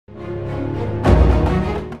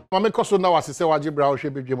Mame koso na wasese waje bra wo hwe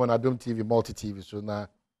bedwem na Adom TV multi TV so na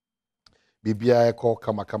bibia e call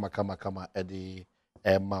kama e de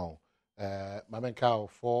mount. Mame Kao,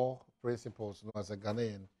 4 principles no, as a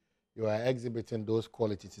Ghanaian, you are exhibiting those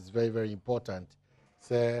qualities. It's very, very important.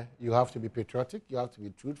 So you have to be patriotic, you have to be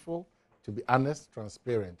truthful, to be honest,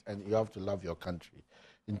 transparent, and you have to love your country.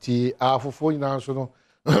 Inti afofo nyina so no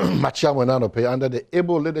machia mo na no pay under the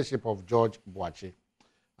able leadership of George Boakye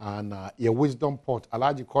and your wisdom port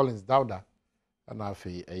Alhaji Collins Dauda and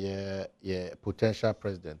afi a potential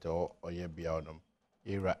president or ye biaonom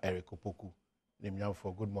era Eric Opoku.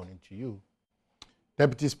 For good morning to you.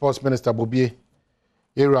 Deputy Sports Minister Bobie,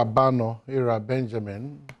 Era Bano, Era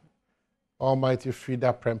Benjamin, Almighty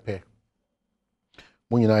Frida Prempe.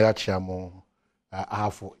 Munina Yachiamo,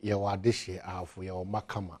 Afu, Yawadishe, Afu, Yaw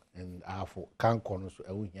Makama, and Afu, Kankonos,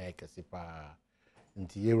 Awunya Kasipa,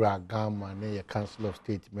 into Era Gama, ne Council of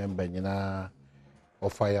State member, Yana,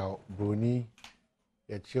 of Fire Bruni,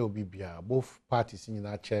 Yachio Bibia, both parties in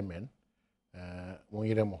our chairman,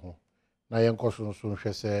 Munyemoho. Na yenko so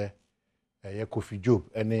hwe se ye Kofi Job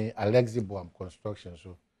ene Badwam construction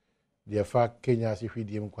so the fa Kenya si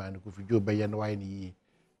hwidiem kwan Kofi Job be ye no wai ni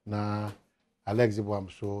na Badwam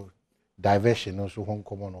so diversion no so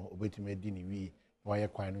honkomo no obetime di ni wi na ye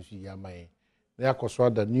kwan no so ya mai na yakoso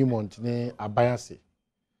da Newmont ne abayase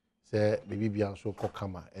se bibia so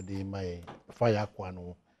kokama e de mai fa ya kwa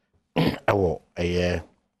no ewo eye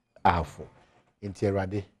afo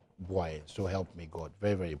interade boy, so help me God.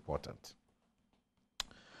 Very, very important.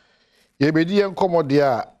 Yebedi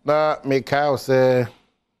enkomodia na Mikael say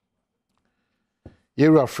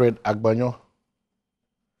Era Fred Agbanyo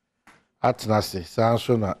atnase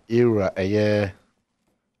sanso na Era eye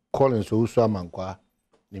Collins Owusu Amankwa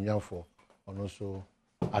nimyamfo ono so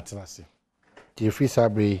atnase ti free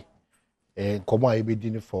sabre enkomo a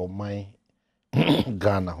yebedi ni for my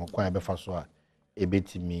Ghana ho kwa befa so a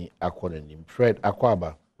ebetimi akonanim Fred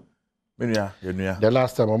Akwaba Menya the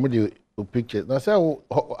last time I'm with pictures. Now say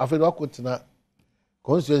I feel what na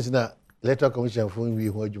constituency na electoral commission for we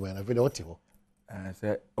ho adwuma na feel what ho.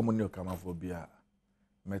 Say omuni okamafo bia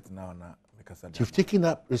met now na mekasa. You've taken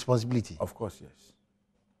up responsibility. Of course, yes.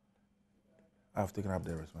 I've taken up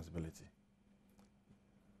the responsibility.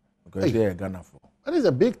 Because they're Ghana for. That is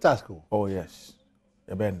a big task. Oh yes.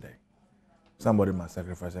 Somebody must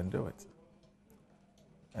sacrifice and do it.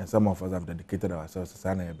 And some of us have dedicated ourselves to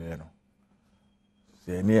Sana Ebeno.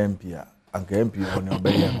 Say any MP, Uncle MP on your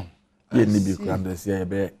bay, you need to be crammed see a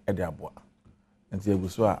bear at the aboa. And say,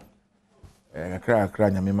 Guswa, a cry,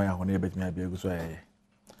 Yamima, honey, bet me a be a Guswa.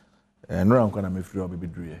 And no one can make free or baby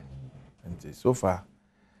drew. And so far,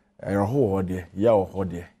 a whole dear, yaw ho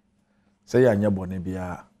dear. Say, I never want to be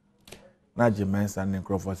a Naji Manson and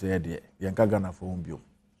Crawford say, dear, Yanka Ghana for home.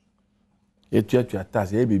 You church your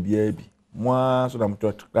task, baby. Moi, so I'm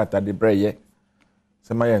taught that at the braye.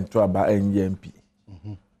 Some I enter about NGMP.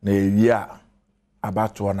 Na year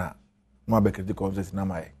about one. More be critical concept na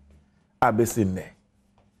my. Abesin ne.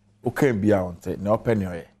 Okay, be out. No open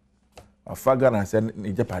your. A fagan and send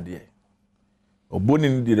in Japadi. Obuni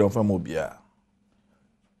ni di on famo bia.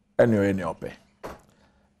 Anyway, any open.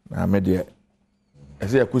 Na media. I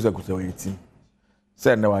say akusa 18.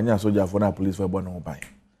 Send na wanya soldier for na police for born on buy.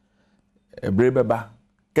 A brave baba.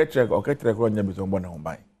 Ketrek or Ketrek on your born on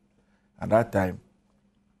buy. At that time,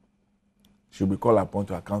 should be called upon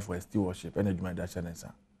to account for a stewardship and education.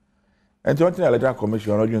 And to the electoral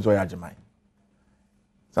commission, or you so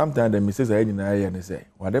sometimes the mistakes are in the area and say,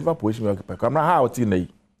 whatever position you occupy, come now how it's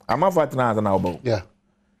I'm a fat now as an elbow. Yeah.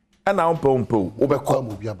 And now, Pompo,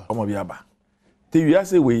 overcome Omobiaba. Till you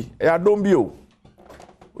say, we, I don't be you.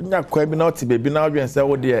 Would not quite be naughty, baby, now you and say,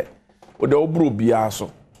 oh dear, or the old brew be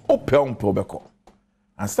also. Oh, Pompo, Beco.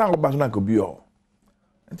 And stand up back could be all.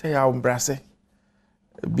 And tell you how embrace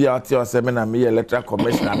be out your seminar, me electoral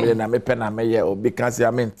commission, I mean, I may pen, I may, or because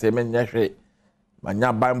I mean, Semen Yashe, my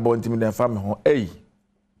young bamboo to me, then family home, eh?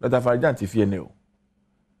 Not if I don't if you know.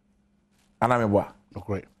 And I'm a boy.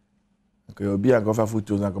 Great. Okay, you'll be a gopher foot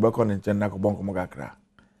to Naco and Chenaco Bonco Mogacra.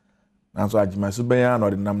 Now, so I my Subayan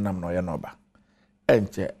or the Nam no Yanoba.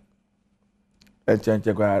 And check, I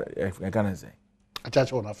can't say. A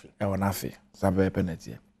church on nothing. I want nothing. Some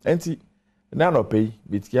penalty. And see, now no pay,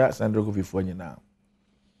 but here, Sandro Coffee for you now.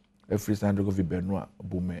 Every Sandro Coffee Benoit,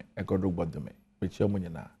 Boomer, a god of Badome, which your money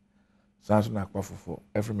now. Samson Aquafo,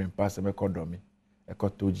 every man pass a mecodomi, a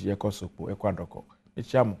cotoji, a cosopo, a quadroco, a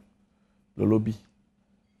chamo, Lolobi,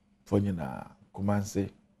 for you now, command say,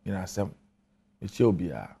 in a sem, it shall be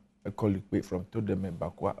a colleague from Todeme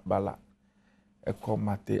Bakwa Bala, a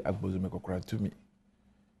comate, a bosomeco cry to me.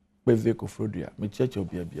 Beveko Frodia, me church will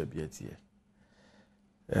be a beer here.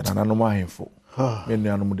 And I know my info. Many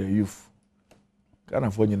animal the youth. Kind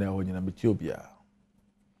of funny now when you're in Ethiopia.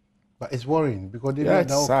 But it's worrying because they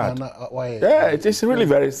it's sad. It is really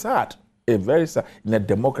very sad. Very sad. In a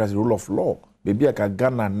democracy, rule of law. Maybe I can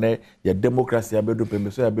Ghana ne your democracy abedu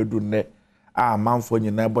pembeso abedu ne man for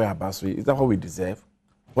you boy abaso. Is that what we deserve?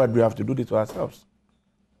 Why do we have to do this to ourselves?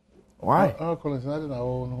 Why?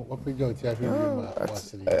 What page you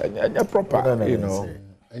proper, you know.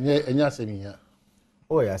 And you say me here.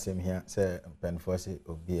 Oh, yes, I'm here. Say Penfosi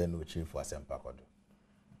of be no chief for Sempakodo.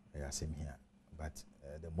 Yes, I'm here. But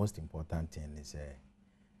the most important thing is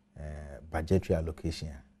budgetary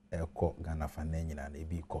allocation. Ghana Fanning and a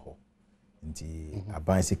big coho. Nti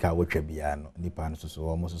abansika wotwa bia no nipa no so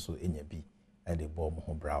almost so enya bi e de bom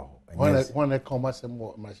ho brawo when come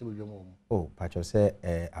asem machine dwom oh pacho say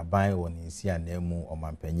aban won nsi anamu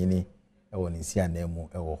omampanyini e won nsi anamu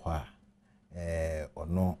e wo ho a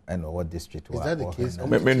ono e no what district wa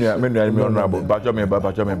menu honorable bacho member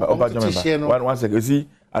one second see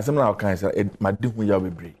asem na kan say madi hu ya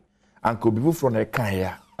bebre anko people from the kan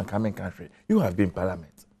ya and coming country you have been parliament.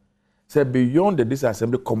 Say beyond the district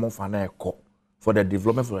assembly common financial for the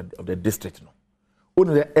development of the district. No,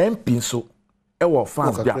 only the MP so our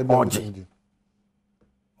funds be urgent.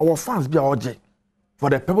 Our funds be urgent for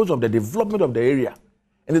the purpose of the development of the area.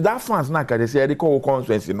 And that funds now can say they call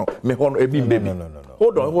constituency no. Me hold baby. No.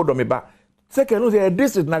 Hold on me back. Second, no say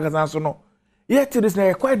district na so no. Yet this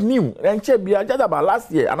na quite new. And check be just about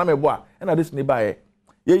last year. And I'm a and this nearby.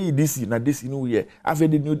 Yeah, this na this new year. After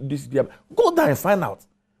the new this year, go down and find out.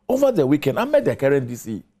 Over the weekend, I met the current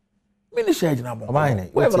DC. Many shares in Amon.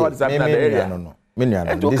 Whatever what is happening in the area. No.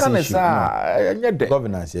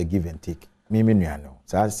 Governance, you give and take. Me, no.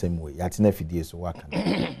 So, same way. Yatina Fidie, so what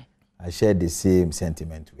can I share the same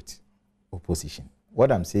sentiment with opposition.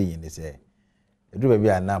 What I'm saying is, in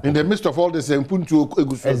the midst of all this,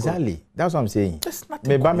 exactly. That's what I'm saying.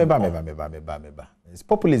 It's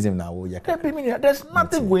populism now. There's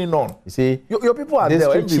nothing going on. You see, your people are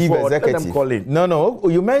there. Chief executive. Let them call in. No.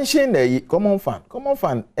 You mentioned the common fund. Common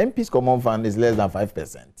fund. MP's common fund is less than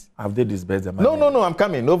 5%. Have they disbursed the money? No. I'm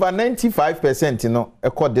coming. Over 95%. You know, a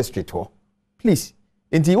core district. Please.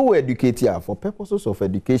 Into you educate here for purposes of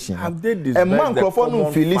education. Have they disbursed the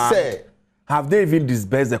common fund? Have they even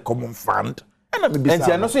disbursed the common fund?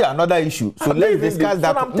 And also another issue. So let's discuss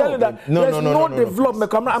that. I'm telling you that there's no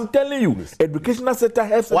development. I'm telling you, educational sector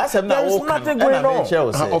has there's nothing going on.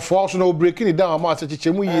 Of course, no breaking it down. I'm saying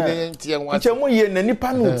chemu ye na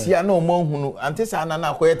nipa no tia na omo hunu. Ante sa na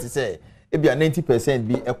na koye te say e bia 90%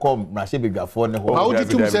 bi e kom mrahye bedwafo ne ho.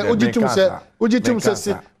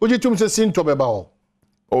 Ojitum se sinto beba ho.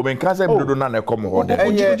 O ben kan say dodo na na kom ho de.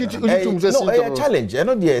 Ojitum se sinto. No, challenge. E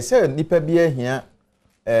no dey say nipa bi ahia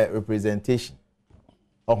representation.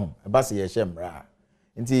 Basi ye shemra.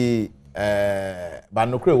 Nti ba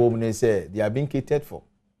nokre wo mu say they are being catered for.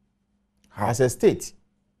 How? As a state.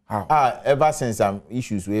 How? Ever since some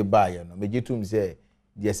issues we buy, you know, mejitum say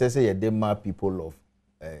the SSA ye dem people of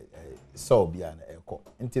so bia na eko.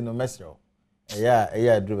 Nti no mesro.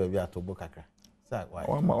 Eya dro bia atobo kakra.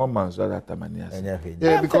 One man so that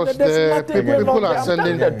yeah, because the people are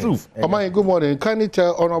sending the truth. Good morning. Can you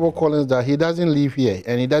tell Honorable Collins that he doesn't live here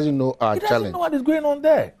and he doesn't know our challenge? He doesn't know what is going on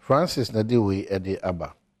there. Francis Nadiwe at the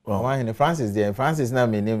Abba. Francis there. Francis now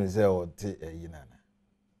my name is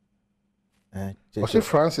Was it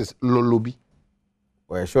Francis Lolobi?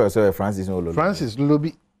 Well, sure. So Francis no Lolobi. Francis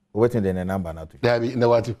Lolobi. Waiting the number now. There be no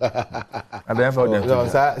what. And then for them.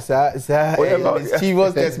 Sir.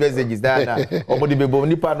 Mischievous text messages. That Omodi bebo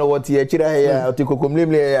nipa no what here. Chira here.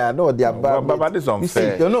 Otikokomlemle here. No, they are bad. But this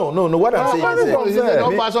unfair. No. What I'm saying is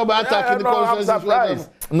no pass over attack in the conference.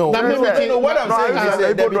 No. What I'm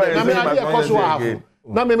saying is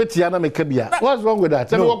na me tia na me kabia. What's wrong with that?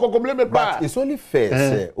 Tell me what kokomleme pa. But it's only fair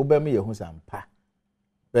say obemi ye hu sampa.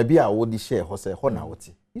 Baby a wo di share ho say ho na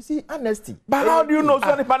wote. You see, honesty. But how do you know so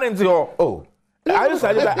many parents? Oh. I just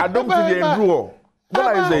said that Adom to the endure. What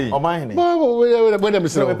are you saying?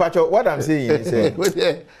 What I'm saying is,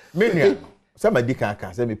 Menu, somebody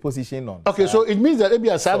can say me position on. Okay, so it means that Ebi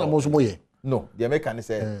Asana Mosumoye. No, the American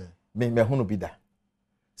say, me hunu bida.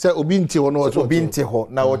 Say Obinti or no Obinti ho.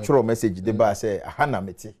 Now what your message? The bar say, Hana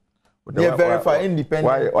meti. They verify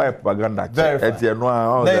independent. Why propaganda?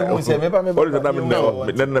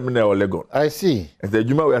 I see. The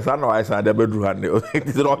Juma we are saying I said the bedroom. It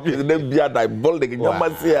is not just them be at that building. You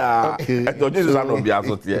must see. This is not be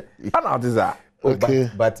associated. Okay,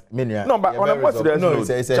 but no, but on a more serious note,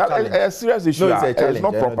 a serious issue. It's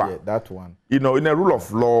not proper. That one. You know, in a rule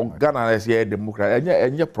of law, Ghana is a democracy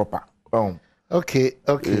and yet proper. Okay.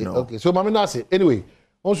 So, Mami Nasi, anyway.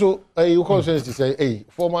 Also, you consent to say, hey,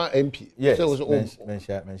 former MP. Yes. So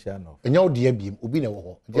mention no. And you the beam,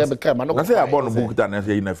 Ubina. You became an I say I born a book that I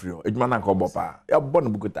say in a free. It's man and Cobopa. I born a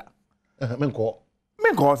book that. Men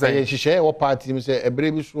say she share what party say a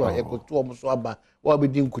brave sure I go to almost swabba. What we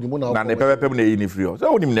didn't could move and the pepper in free. So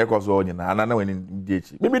only neck was on and I know in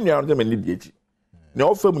DH. Maybe near them in DH.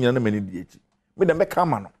 No film in many DH. With the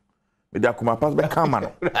Mecamano. With the Akuma pass back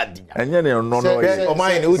Camano. And then no, oh,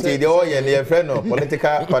 mine, Uti, the oil and your friend of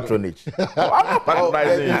political patronage. The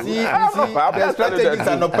strategies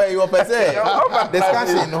are not pay your per se.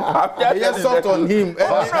 Discussing, yes, sort on him.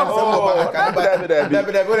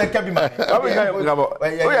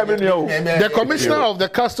 The commissioner of the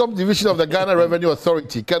Customs Division of the Ghana Revenue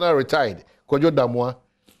Authority, Ghana retired, Kojo Damwa,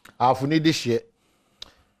 Afuni this year,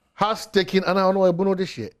 has taken, and I don't know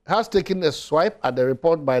this year, has taken a swipe at the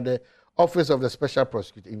report by the Office of the Special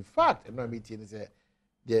Prosecutor. In fact, I'm not meeting the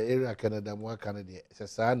area Canada, Canada,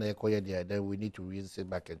 then we need to sit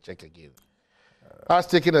back and check again. Has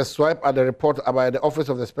taken a swipe at the report by the Office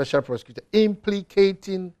of the Special Prosecutor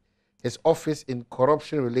implicating his office in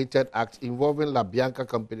corruption-related acts involving Labianca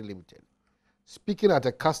Company Limited. Speaking at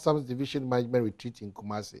a Customs Division Management retreat in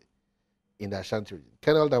Kumasi, in the Ashanti region,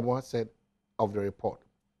 Colonel Damwa said of the report,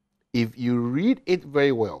 if you read it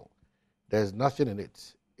very well, there's nothing in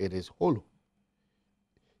it. It is hollow.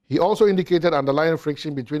 He also indicated underlying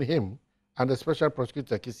friction between him and the Special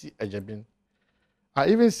Prosecutor, Kisi Ajebin. I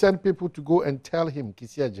even sent people to go and tell him,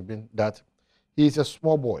 Kisi Ajebin, that he is a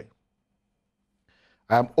small boy.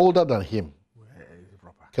 I am older than him.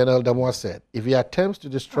 Colonel Damwa said, if he attempts to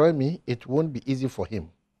destroy me, it won't be easy for him.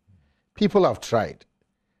 People have tried.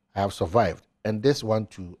 I have survived. And this one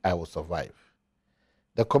too, I will survive.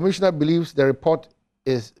 The commissioner believes the report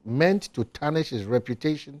is meant to tarnish his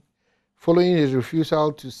reputation following his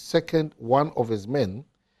refusal to second one of his men,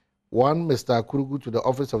 one Mr. Akurugu, to the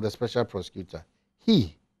Office of the Special Prosecutor.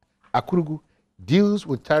 He, Akurugu, deals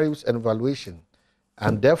with tariffs and valuation,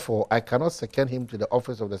 and therefore I cannot second him to the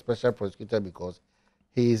Office of the Special Prosecutor because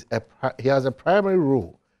he has a primary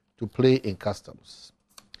role to play in customs.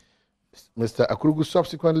 Mr. Akurugu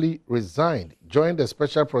subsequently resigned, joined the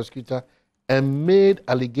Special Prosecutor, and made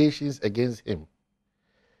allegations against him.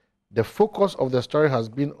 The focus of the story has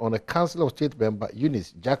been on a Council of State member,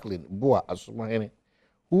 Eunice Jacqueline Bua Asumahene,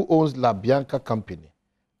 who owns Labianca Company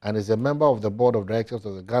and is a member of the Board of Directors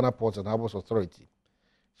of the Ghana Ports and Harbours Authority.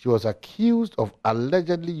 She was accused of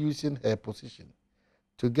allegedly using her position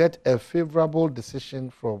to get a favorable decision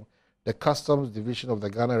from the Customs Division of the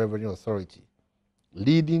Ghana Revenue Authority,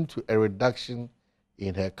 leading to a reduction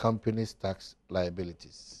in her company's tax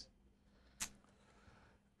liabilities.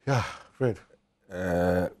 Yeah, Fred.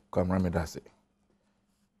 Kwamra medase.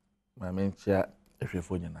 Ma mentia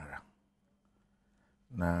ehwefo nyinara.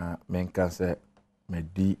 Na menka se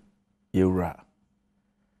medi Eura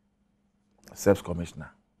Service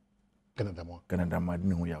Commissioner. Canada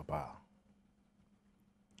madini hu ya pa.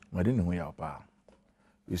 Madini hu ya pa.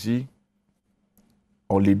 You see,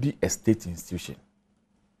 already a state institution.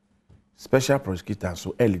 Special prosecutor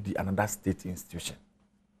so LED another state institution.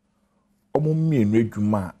 Omo mienu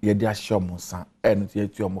adwuma ye de ahye omo san eno te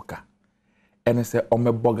atu omo ka ene se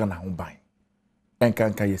omeboga na ho ban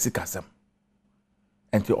enkanka ye sikasem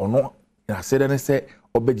enti ono na se de ne se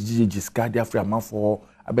obegigi ska de afra mafo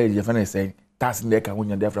abeje fa na se tax ne ka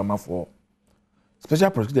wonya de afra mafo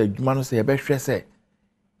special prosecutor adwuma no se ye be hwe se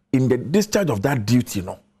in the discharge of that duty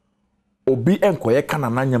no obi enkoye kana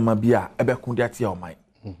na nyama bia ebekun de atia oman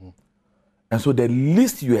and so the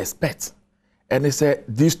least you expect. And they said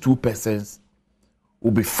these two persons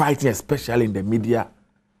will be fighting, especially in the media,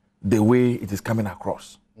 the way it is coming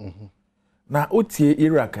across. Now, Otie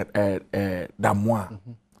Iraq Damwa,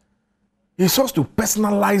 he sought to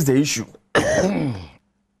personalize the issue.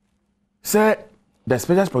 Say the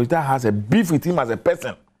special prosecutor has a beef with him as a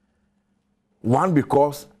person. One,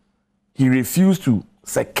 because he refused to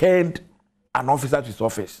second an officer to his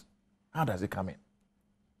office. How does it come in?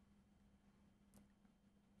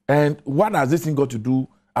 And what has this thing got to do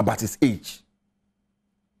about his age?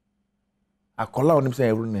 I call out him saying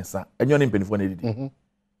everything, and your name penny.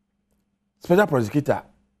 Special prosecutor,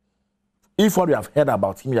 if what you have heard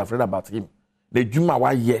about him, you have read about him, the Juma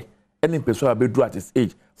 1 year, any person will be do at his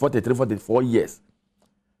age, 43, 44 years,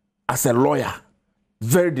 as a lawyer,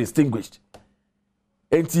 very distinguished.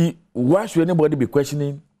 And why should anybody be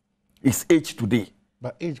questioning his age today?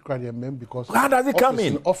 But age criteria, because how does it come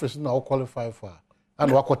in? Office now qualify for.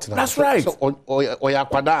 That's right. So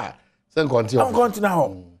Oyakwada, then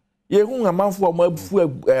continue. You who a man for my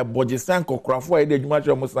body sank or craft why they much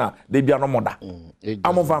almost they be no mother.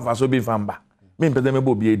 I'm on fan for so be famba.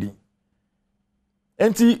 Mpensenpensemu be edi.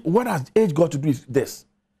 And see, what has age got to do with this?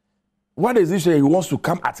 What is this? He wants to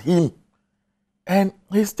come at him. And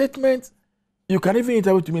his statement, you can even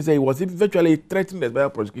interpret to me say he was virtually threatening the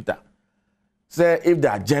prosecutor. Say if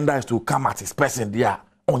the agenda is to come at his person, they are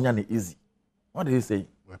only easy. What did he say?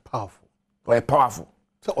 We're powerful. We're powerful.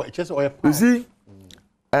 So just we're powerful. You see,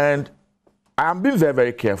 and I'm being very,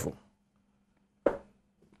 very careful.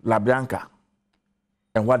 Labianca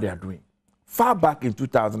and what they are doing. Far back in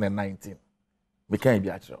 2019, we can't be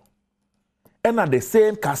actual. And at the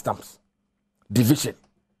same customs division,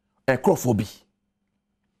 ecrophobia,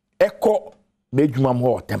 echo made you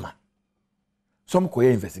more tema. Some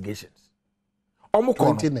investigations.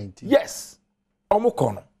 2019. Yes.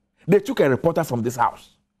 Omokono. They took a reporter from this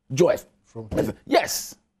house, Joe FM.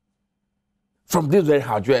 Yes. From this very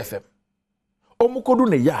house, Joe FM. Omokodu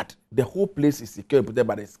ne yard, the whole place is secured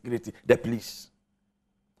by the security, the police.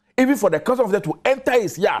 Even for the custom of them to enter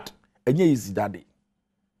his yard, and ye is that day.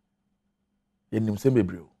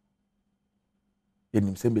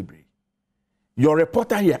 Your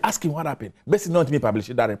reporter here asking what happened. Best not me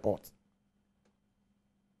publishing that report.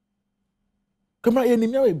 Come on,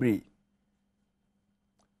 ye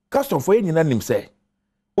custom for any name say,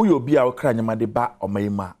 oh, you'll be our crane ma de ba or my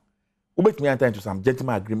ma. Ubet me enter into some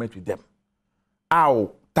gentleman agreement with them.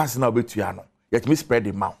 Ow, that's now bet you know. Yet me spread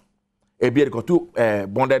the mouth. A beer got two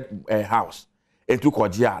bonded house and two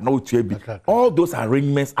cordia, no to all those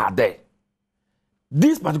arrangements are there.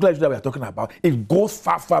 This particular issue that we are talking about, it goes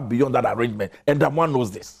far, far beyond that arrangement, and that one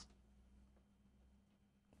knows this.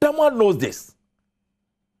 That one knows this.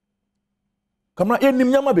 Come on,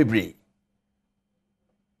 Nyama baby.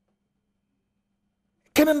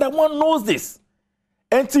 Kenan that one knows this.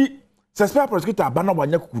 And see, suspect prosecutor abana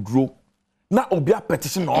wanya kudro na obia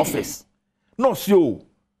petition office. No so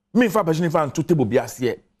me fa petition fa to table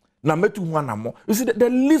biase na metu ho anamo. You see, the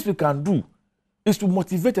least we can do is to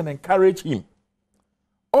motivate and encourage him.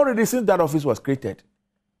 Already since that office was created,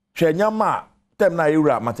 Chenyama tem na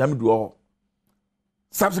era matami do.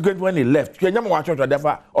 Subsequent when he left, Chenyama wa church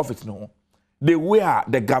whatever office no. They were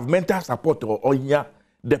the governmental support or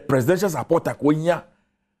the presidential support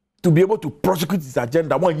to be able to prosecute his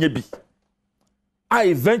agenda. One year be. I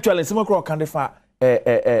eventually some crow can defa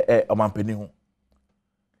Mpensenpensemu.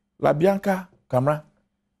 Labianca camera.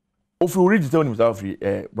 If you read it on himself,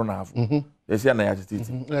 Brona. They say na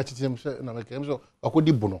so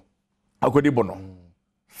akodi bono.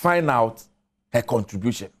 Find out her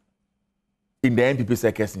contribution in the NPP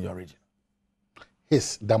circus in your region.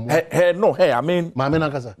 Yes, I mean,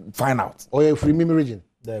 find out. Oh, yeah, free Mimi region.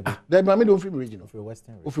 There, Mami don't free region. Free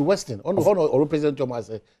Western. Free Western. Or represent Thomas.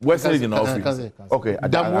 Western region or free. Okay.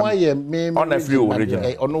 Damwaye Mimi. On a free region.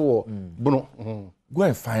 No. Go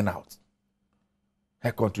and find out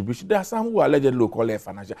her contribution. There are some who allegedly call her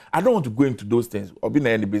financial. I don't want to go into those things or be in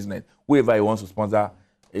any business. Whoever he wants to sponsor,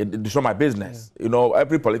 show my business. Yeah. You know,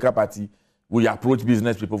 every political party. We approach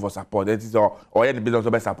business people for support. That is or any business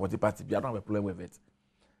about supporting party. I don't have a problem with it.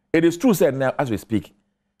 It is true, said now as we speak.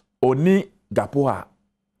 Oni Gapoa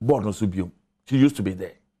board no subium. She used to be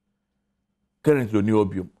there. Currently, Oni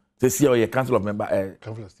Obium. They see a council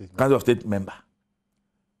of state member.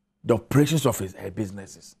 The operations of her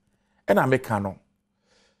businesses. And I make canon.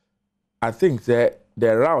 I think the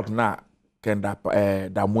route now can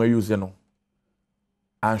that more using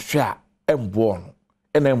and share and born.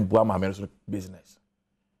 And then my business.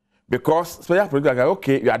 Because so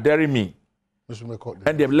okay, you are daring me.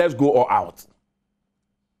 And then let's go all out.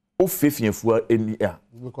 In the air.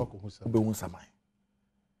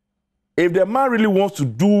 If the man really wants to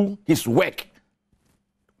do his work,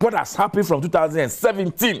 what has happened from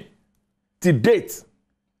 2017 to date,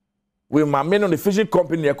 with my men on the fishing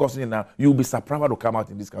company now, you'll be surprised to come out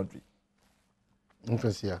in this country.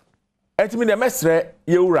 Interesting. And to me, the mestre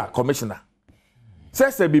Yeura commissioner.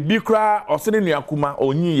 Says a bibi kra or sending Yakuma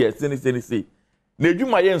or New Year, say.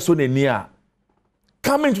 Nejuma yen so near.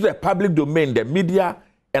 Coming to the public domain, the media,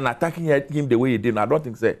 and attacking him the way he did, I don't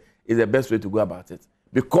think say is the best way to go about it.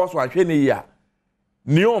 Because one train here,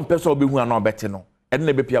 new person be who are not better no. And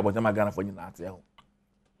never be about them again for you not. All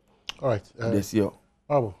right. This year.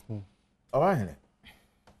 All right.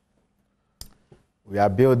 We are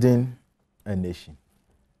building a nation.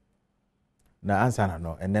 Now answer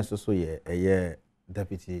no, and then so a year.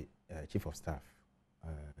 Deputy Chief of Staff,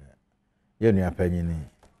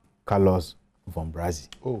 Carlos von Brazzi.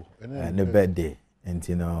 Oh, and a birthday, and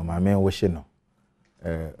you know, my man wishing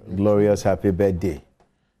glorious happy birthday.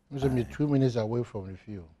 I'm 2 minutes away from the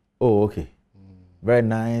field. Oh, okay. Very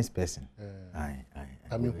nice person.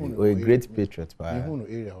 A great patriot.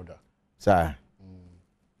 Sir.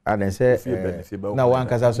 and then say na one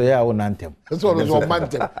kasa so ya wo nantem so no so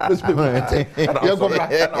mantem let's be mantem you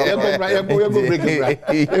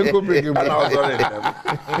go break it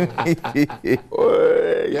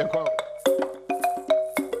yeah go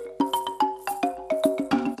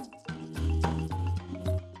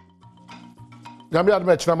Gambia de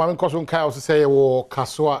mechna ma nkoso nkai o se wo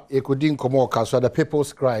kasoa ekodi nkomo kasoa the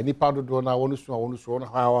people's cry ni pado do na wonu so na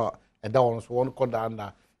ha eda wonu so wonu koda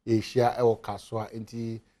na ehia e wo kasoa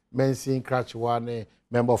enti Mensin Kratchwa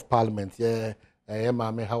member of parliament ye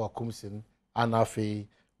ma me hawa kumsin anafe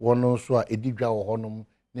wonu so a edidwa wo honum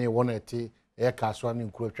ne wonu ete e kasoa ne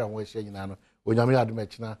nkurotwa wo ehia nyina no onyame ade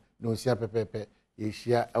mechna no sia pepepe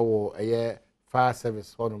ehia e wo eye fire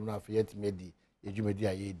service honum na afi yetimedi ejumedi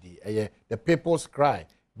ayedi the people's cry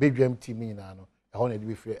Badwam TV na no e ho na de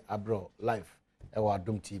be free abro live e wa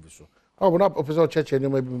Adom TV so oh na professor church any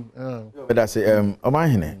ma bi that's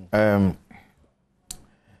omahene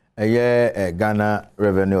Ghana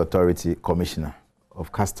Revenue Authority Commissioner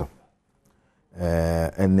of Custom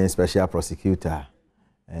and the Special Prosecutor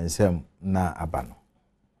and some na abano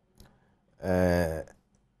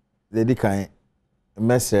the kind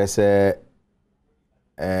message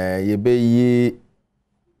yebe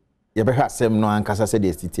hasem no ankasa said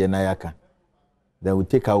the na yaka then we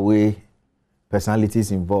take away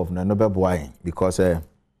personalities involved na no be boy because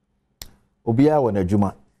obia wona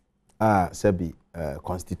adwuma sabi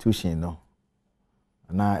constitution no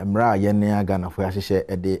na emra ye ne aga na fo ahye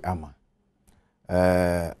ede ama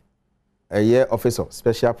office of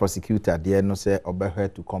special prosecutor there no say obehwe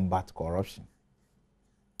to combat corruption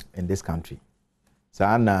in this country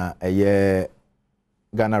sana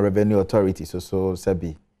Ghana Revenue Authority so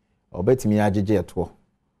sabi obetimi ajeje eto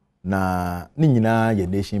na ni nyina ye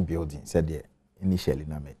nation building said initially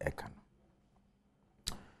na me eka no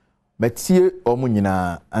metie omu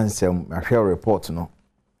nyina ansem ahwe report no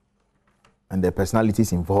and the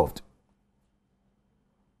personalities involved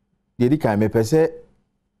yedi kan me pese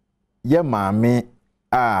ye maame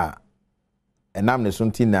enam ne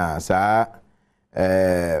sunti na saa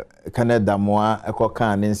Canada moa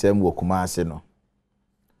ekoka ne nsem wo kuma ase no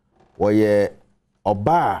woye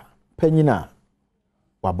oba panyina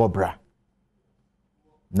wabobra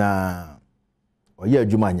na oye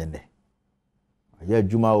adwuma nyene oye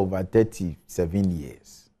adwuma over 37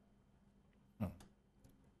 years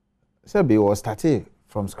so be was started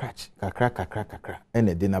from scratch kakra and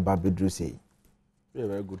the dinner babedru say be a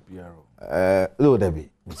very good PRO lo debi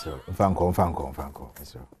so fanko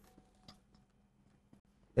so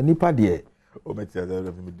enipa de o metia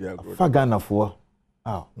da media agro fagana fo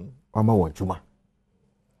ama wajuma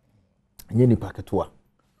nye nipa ketua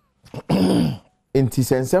enti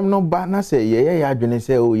sensem no ba na se ye ya adwene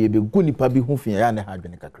se o ye be gu nipa bi hu fia ya na ha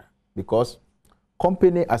adwene kakra because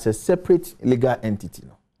company as a separate legal entity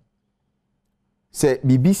no se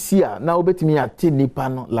BBC na obetimi ate nipa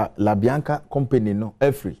no Labianca company no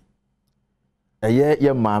every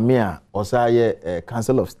ye maame a osa ye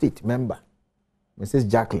council of state member Mrs.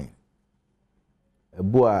 Jacqueline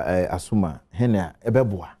Boa asuma hena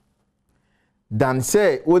ebeboa dan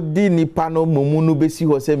say odi nipa no momu no besi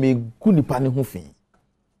ho say me gu nipa ne ho fin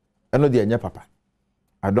eno de anya papa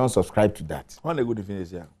I don't subscribe to that one a good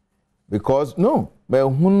definition here because no me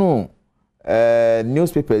hunu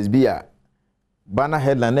newspapers bia banner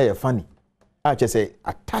headline na funny I say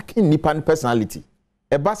attacking nipa personality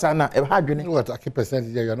e basa na e hadwene you attacking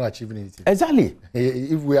personality you are not achieving anything exactly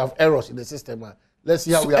if we have errors in the system let's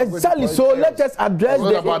see how we are exactly so let us address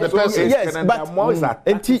the person. Yes, but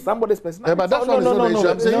somebody's personality. But that's no.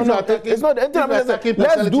 It's not.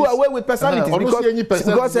 Let's do away with personalities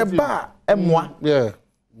because a bar moi. Yeah.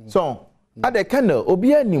 So at the kind of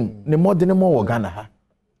obianim ne modern mo Ghana ha.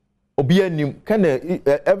 Obianim kind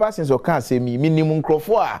ever since o can say me minimum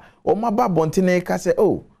crofo a o ma ba bontene ka say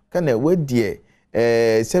oh kind of we die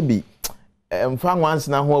sebi mfa once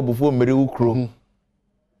na ho abufo mmere ukro.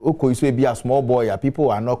 Oko iso be a small boy people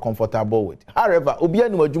are not comfortable with. However,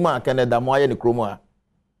 obianu adwuma Canada mo aye ne kromo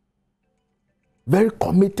very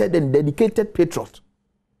committed and dedicated patriot.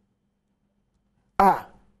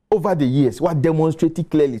 Over the years, what demonstrated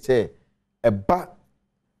clearly say about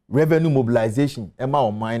revenue mobilization, Emma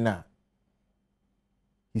or minor.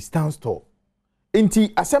 He stands tall.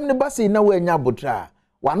 Inti assembly basi na we nya botra,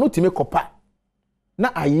 wa no time kopa. Na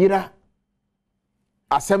ayira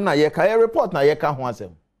asem na ye ka report na ye ka ho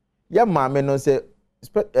asem. Ya maame no say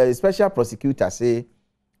special prosecutor say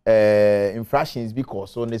infractions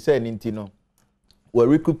because so they say ninti no we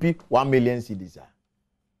recoup 1 million cedis.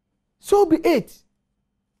 So be it.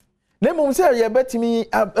 Na mum say ye betimi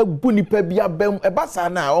abu nipa bia bam e basa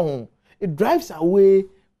na ho it drives away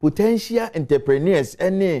potential entrepreneurs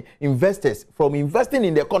and investors from investing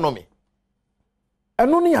in the economy.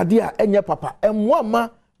 And only idea enya papa and one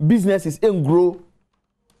businesses and grow.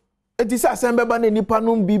 It is a sember nipa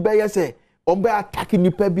no bi be say on be attacking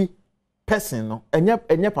nipa bi person no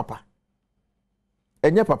enya papa.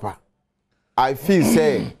 Enya papa. I feel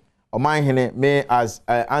say me as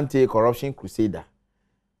anti-corruption crusader,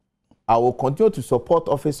 I will continue to support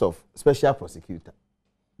office of special prosecutor.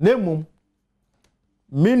 Nemum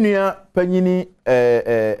minua panyini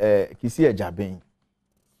kisi Adjei.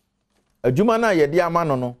 Adwuma na ye de ama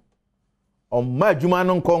no ma adwuma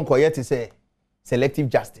no nkonko ye te say selective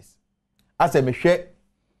justice. Ase me hwe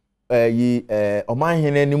yi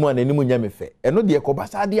omanhene nimu ananimu nya me fe. Eno de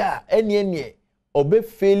ekobasa de a enie obe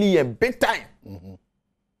faili en big time.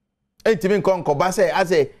 Entimi nkonko ba say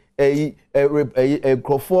ase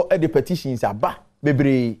crofo the petitions aba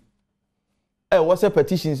bebre. What's the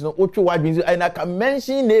petitions no what and I can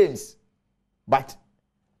mention names, but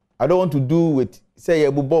I don't want to do with say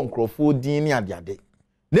Ebubon Crawford Dini and Yade.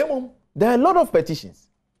 There are a lot of petitions.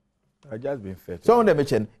 I just been fair. So on the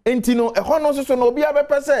mention, Entino, a honor so no be a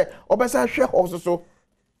person, or better share also so.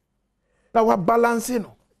 Now we're balancing.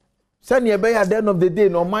 Send you by at the end of the day,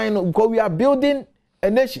 no mind, because we are building a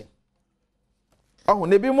nation. Oh,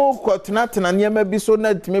 nebi mo kwatina na niam bi so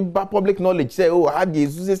na me ba public knowledge say oh had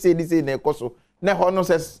Jesus say this na ekoso na hono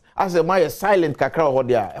says as a my silent kakra ho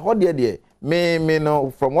there me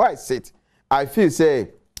no from where I sit I feel say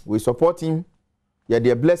we support him ya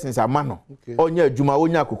their blessings amano onya adwuma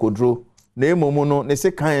onya kokodro na emomu no ne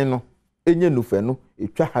se kan no enye nufe no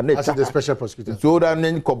etwa ha na as the special prosecutor so that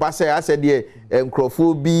nen koba say I said there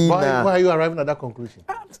encrophobia na why are you arriving at that conclusion?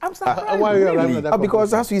 I'm surprised. Why are you arriving at that conclusion?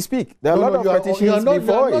 Because as we speak there are a lot of petitions you are not,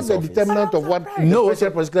 before you are not the determinant of what the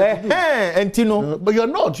special prosecutor do. But you're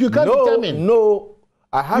not. You can't determine. No,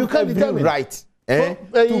 I have every right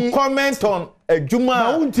to comment on a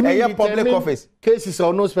Juma a public office. Cases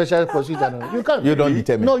or no special prosecutor. You can't. You don't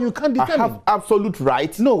determine. No, you can't determine. I have absolute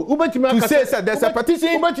right to say that there's a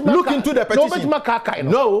petition. Look into the petition.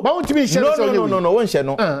 No.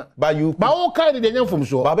 No. But you. But all kind of the from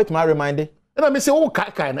so. But my reminding. And I may say,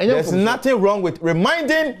 there's nothing wrong with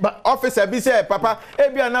reminding officer be say, Papa,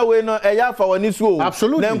 Ebiana we no eya for one issue.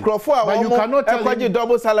 Absolutely. Then but you cannot tell him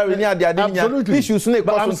double salary near the absolutely. Issues.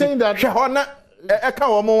 But I'm saying that.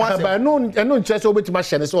 But no chest over to my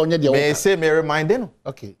channel so on your may say me reminding.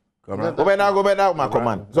 Okay. Go back my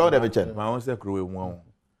command. So the vision. My own secretary one.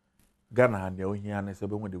 Ghana and the Ohian is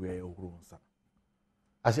about the way of rules.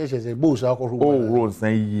 I say she's a boss alcohol. Oh, rules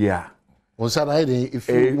a year. On Saturday, if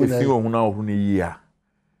you now who year.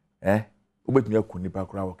 Ubet me a kunipa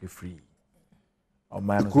crowd free. Oh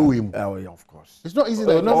man, of course. It's not easy.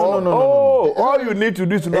 No. All you need to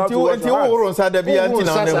do is to know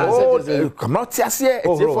come not here.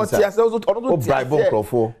 Oh, bribe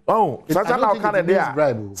Crawford. Oh, Sasa now can there.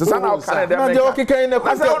 Sasa now can there. Now they okay in the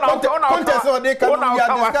contest or they can we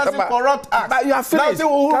are discussing corrupt acts. But you are finished.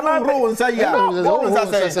 Can I roll say yeah?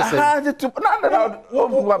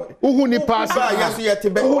 Who ni pass? Yes, you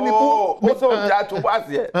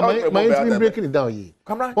are my breaking it down here.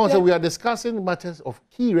 Also, we are discussing matters of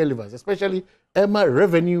key relevance, especially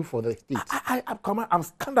revenue for the state. I'm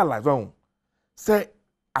scandalized. Say,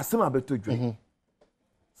 as I'm about to join,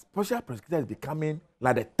 special prosecutor is becoming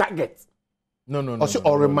like the target. No.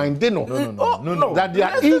 Or reminding no. That they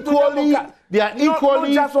are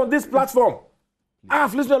equally. Not just on this platform. I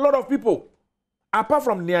have listened to a lot of people, apart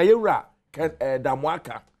from Niayera,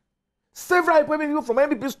 Damwaka. Several people from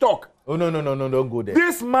MPP stock. Oh no, don't go there.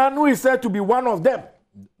 This man who is said to be one of them.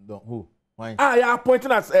 Who? Why? You are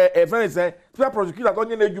pointing as a friend say, special prosecutor on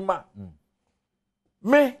your Juma.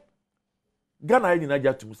 Me, Ghana in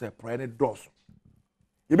Nigeria to say, private doors.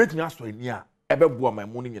 You make me ask for near, ever bought my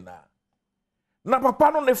money in now. Na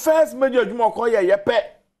papa no the first major Juma call ye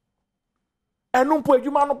pet. And no point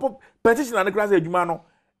Juma no petition and the class Juma no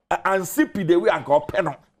and sippy the way I got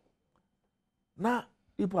pen. Now,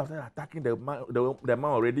 people are attacking the man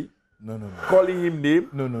already. No. Calling him name.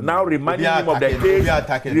 No. Now reminding him of the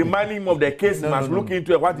case. Reminding him of the case. He must look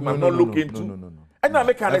into what he must not look into. No. And now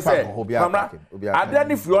make can say, Kamra, are there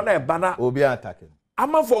any Fiona banner? Obi attacking.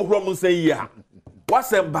 I'm a for Roman say yeah.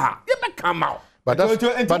 What's a bar? You may come out. But that's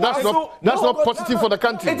not positive for the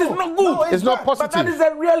country. It is not good. It's not positive. But that is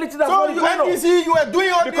the reality. That's so you are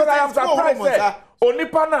doing all because I am surprised.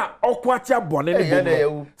 Onipana okwatia bone ni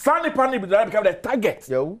Sanipani become the target.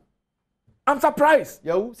 I'm surprised.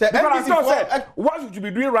 What should you be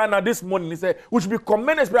doing right now this morning? He said, we should be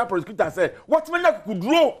commending special prosecutor. Said, what man could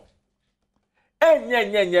grow?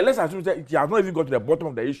 Let's assume that he has not even got to the bottom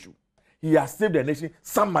of the issue. He has saved the nation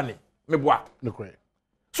some money. No correct.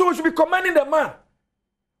 So we should be commending the man.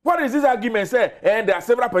 What is this argument say? And there are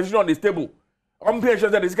several positions on this table. I'm pretty sure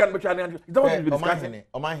that this can be challenged. Is that what we should be discussing?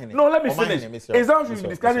 No, let me finish. Is that what we should be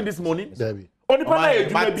discussing this morning? Only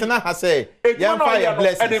Martina has said, fire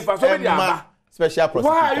blessings. Special prosecutor.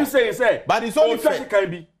 Why are you saying, say? But it's only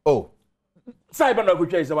fair. Oh. Side no go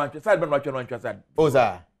is one. Side no one side. Oh,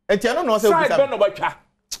 sir. And you know, side no watcha.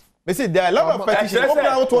 Me see there are a lot of petitions.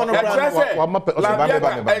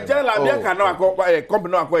 Labianca no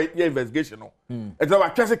company no investigation no. It's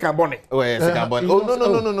about Chelsea Carboni. Oh yes, Carboni. Oh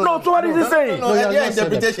no. No, so what is he saying? No,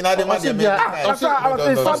 interpretation. I demand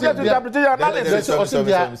subject to interpretation analysis.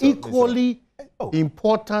 They are equally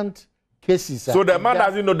important cases. So the man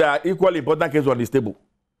doesn't know there are equally important cases on this table.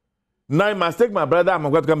 Now I must take my brother I'm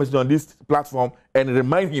going to come on this platform and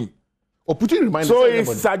remind him. Or put in reminder. So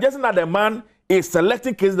he's suggesting that the man is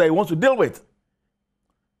selecting cases that he wants to deal with.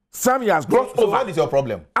 Some he has glossed over. What is your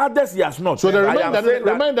problem? Others he has not. So the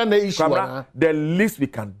reminder the issue. The least we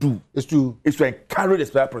can do is to encourage the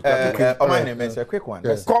special prosecutor. My name is a quick one.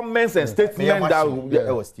 Yes. Comments and statements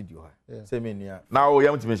that was studio. Now we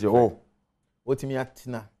have to mention. Oh, what me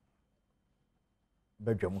atina?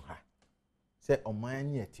 Badwam ha. Say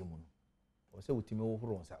oman ye timu. Or say utimi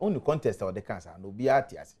ohuro nsa. Only contest or the cancer no be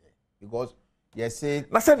atiase because yes say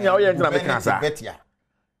na say nya oye ntina be cancer.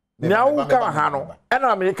 Nya wo ka ha no. E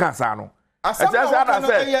na me cancer no. Ase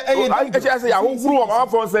ya ohuro ma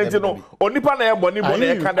for senti no. Onipa na e boni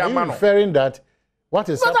e ka da ma no. Referring that what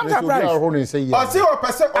is happening to be ohuro say yeah. Or say o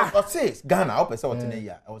person or say Ghana o person what na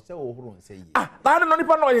yeah. O say ohuro say yeah. Ah, na no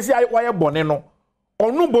nipa na o say why boni no.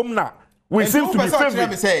 Onu bom na we seem to be favored.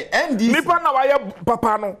 Nipa na why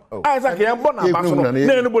papa no. I say ke embo na ba so no.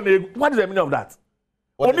 Na no what is the meaning of that?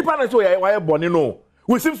 Nipa na say why boni no.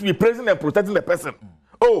 We seem to be praising and protecting the person.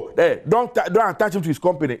 Oh, don't attach him to his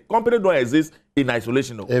company. Company don't exist in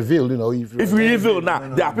isolation. No. Evil, you know. If you evil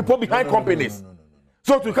now, there are people behind companies.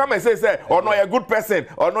 So to come and say, or no, a good person,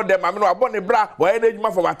 or no, them, I mean, a bonny bra, or any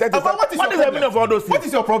man for 30. What is the meaning of all those things? What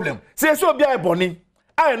is your problem? Say so be a bonny.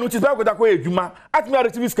 I know it's not going to go a juma. At me, I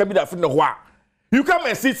receive can be that from the wa. You come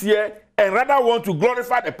and sit here and rather want to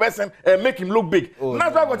glorify the person and make him look big.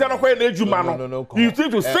 That's why I'm going to go a juma. No. You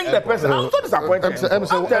think to sing the person. I'm so disappointed. I'm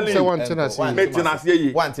telling you.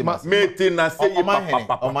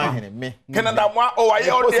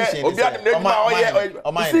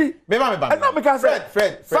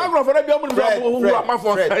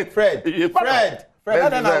 Fred, I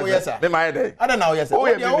don't know, yes, sir. I don't know, yes,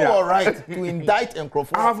 sir. You're all right to indict and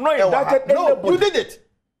conform. I have not indicted anybody. No, you did it.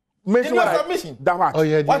 In your submission. That what? Oh,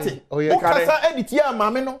 yeah. What? Oh, yeah. What edit here,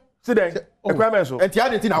 mama, no? See there. So. And the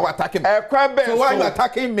other thing I was attacking. So why you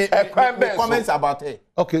attacking me? Comments about it.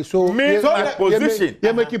 Okay, so my position.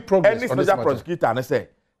 You're making progress. Any special prosecutor, and I say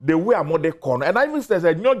the way I'm on the corner, and I even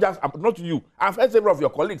said not to you. I've heard several of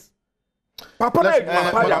your colleagues. Papa,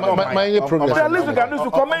 my progress. At least we can do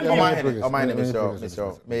to commend him. My name is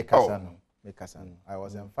Mr. Mekasano. I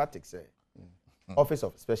was emphatic, say, Office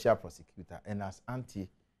of Special Prosecutor, and as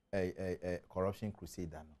anti-corruption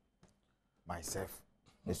crusader, myself,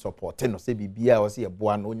 the support. No say bibia or say a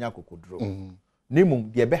boan onya kokodro.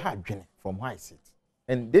 Nimum the beha dwene from where I sit.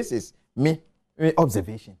 And this is me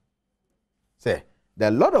observation. Say, there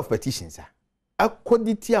are a lot of petitions.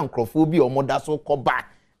 Accordity and crophobia or modaso ko back.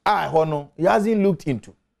 Hono, he hasn't looked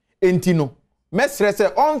into. Entino. Mestre say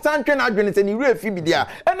on sanction adwene say ni refi bi dia.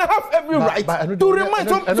 And I have every right to remind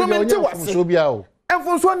so many was. And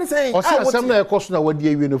for so ni say, o say asem na ekoso na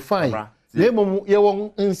wadi awie no fine. Lemom ye won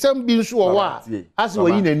nsem bi nso wo a as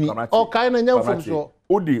we yi nani. O kai na nyam fom so.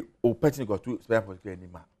 Odi o person go to special prosecutor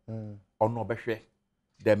anima. Ono behwe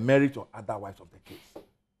the merit or otherwise of the case.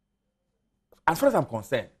 As far as I'm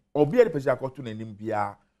concerned, obi e person go to nanim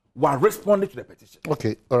bia were responding to the petition.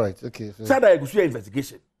 Okay, all right, okay. So that I go through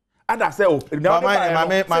investigation. And I say, oh,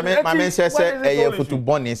 my say, a photo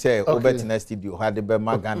bonnie say, Obet in studio had the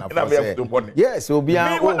Magana. Yes, will be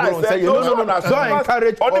no, so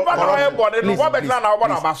encourage.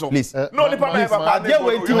 Please, no,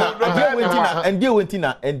 and deal with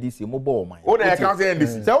Tina and this mobile. My own account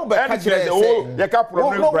NDC. So, the couple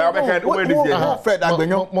of Fred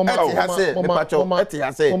Agbenyo,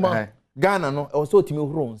 Ghana no also to me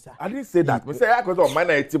wrong sir. I didn't say that. Me say I cause my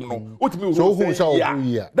na team no. What me wrong? So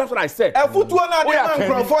that's what I said. E futu na dey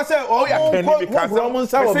man for say oh wrong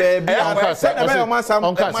sir o baby. Say na me ma sam ba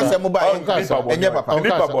enye papa. Oni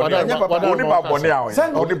ba boni a o.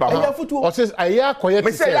 Oni ba. E futu. O says aya koye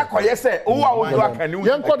me say koye say o wa o do akani.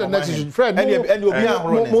 Yen call the next issue friend. And obi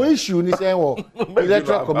ahoro. Mo issue ni say wo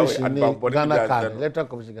electoral commission ni Ghana card. Electoral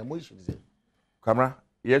commission mo issue ni say. Camera,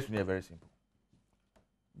 yes, we are very simple.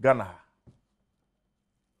 Ghana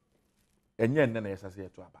enye nne na yesase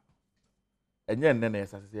to aba enye nne na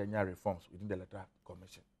yesase enya reforms within the electoral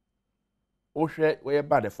commission ohwe we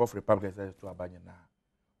ba the fourth republic yesase to aba nyina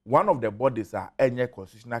one of the bodies are enye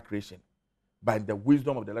constitutional creation by the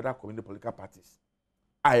wisdom of the electoral community political parties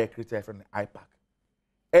I create from the IPAC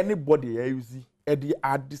anybody use they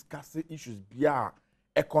are discussing issues beyond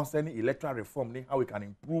concerning electoral reform how we can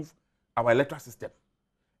improve our electoral system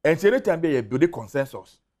and any time they build a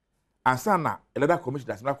consensus and sana electoral commission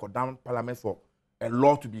does not call down parliament for a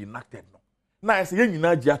law to be enacted no now I say you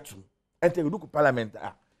na jatu and take look parliament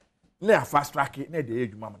na fast track it na dey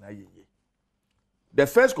adwuma na ye the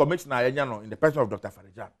first commissioner in the person of Dr.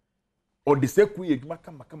 Farijan or the secretary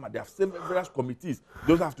adwuma they have various committees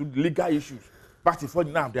those have to do legal issues party for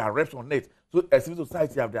now they are reps on it so civil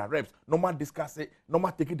society have their reps normal discuss it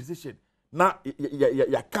normal taking decision now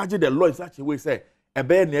you catch the law in such a way say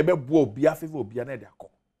ebe na ebe bu obia favor obia na dey akọ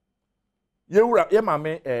ye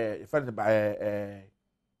mame friend by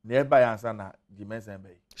nearby answer na the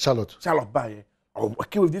Mpensenpensemu Charlotte by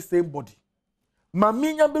okay with this same body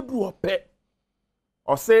mami nya bedu ope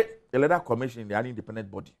or say the electoral commission they are an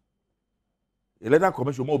independent body the electoral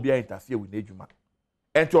commission mo obia interfere with ejuma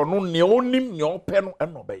enti onu ne onim ne ope no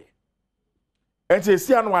eno be enti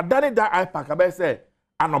esi anu adani da IPAC abe say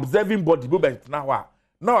an observing body bo be na ho a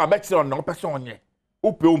na wa be kire on no person onye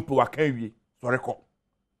upe wa kan wie so record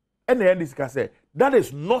and the NDC say that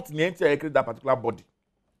is not the entire that particular body.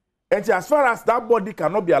 And as far as that body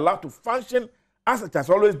cannot be allowed to function as it has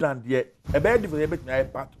always done, there a bad development may be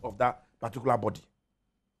part of that particular body.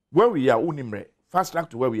 Where we are, unimre fast track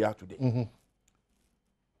to where we are today.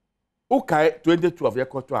 Okay, 2012 year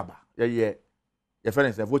to aba your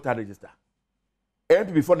friends a voter register.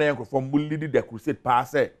 And before the young from leading the crusade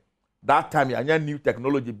pass that time you new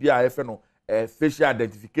technology BIFNO facial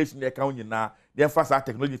identification account na the fast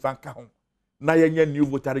technology fan count na yenye new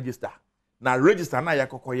voter register na register na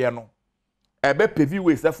yakokoye no ebe pv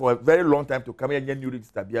we say for a very long time to come yenye new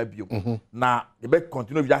register bia bio na ebe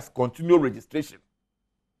continue just continue registration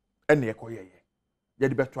ene yakoye ye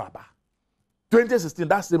de beto aba 2016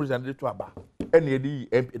 that same register to aba ene di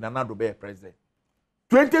MP na nado be president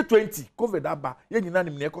 2020 covid aba ye nyina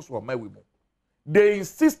nim na ekoso o mawe mu they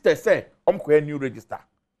insisted say omko new register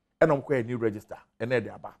and I'm new register and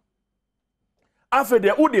there aba. After the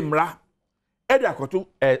udimra, edi akoto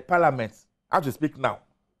parliament as we speak now.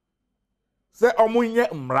 Say omunye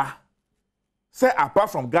mra. Say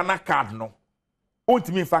apart from Ghana card no,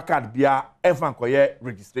 untimi fa card bia enfa nkoye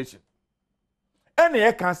registration. Ene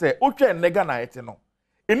ye kan say otwe ne Ghana ete no.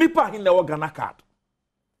 Enipa hin na wo Ghana card.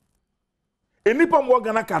 Enipa mo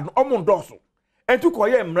Ghana card no omundoso. Entu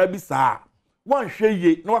koye mra bi saa. One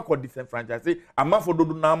sheye no akọ disenfranchise amafo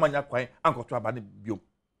dodo na amanya kwan ankoto aba ne biom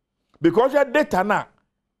because your data na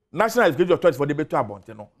National Education Authority for the beto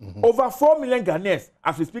abonte no over 4 million Ghanaians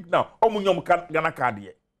as we speak now omunyom Ghana card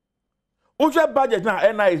here oje budget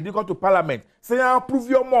na NI is equal to parliament say approve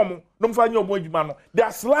your mom no mfa nyom adwuma no they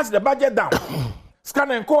are slash the budget down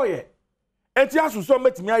scan and call here enti asu so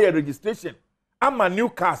metimi aye registration ama new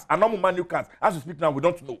cars and normal new cars as we speak now we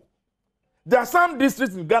don't know. There are some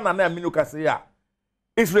districts in Ghana and Minukasiya.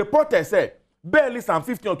 It's reported say barely some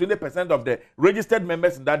 15 or 20% of the registered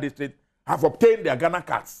members in that district have obtained their Ghana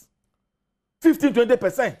cards.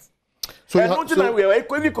 15-20%. So and not so we are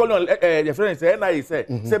equally calling the friends say NIA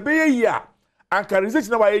say be a year and carization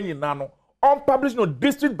na wa yin na no unpublished no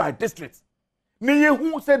district by district. Ni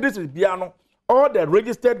who say district bia no all the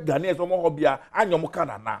registered Ghanaians omo hobia anyom card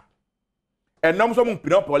na. And nom so mo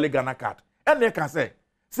pinop all Ghana card. And they can say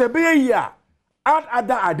be a year, add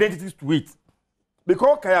other identities to it.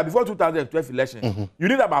 Because before 2012 election, you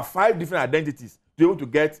need about 5 different identities to be able to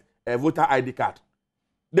get a voter ID card.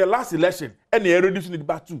 The last election, and they reduced it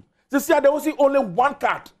by 2. So see, there was only 1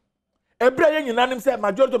 card. Every unanimous said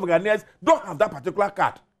majority of Ghanaians don't have that particular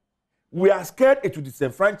card. We are scared it will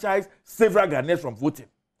disenfranchise several Ghanaians from voting.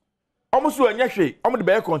 Almost when you almost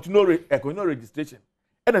the continue registration.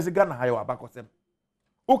 And as a Ghana hire abakosem.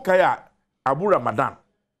 Ukaya Abu Ramadan.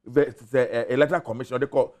 The electoral commission they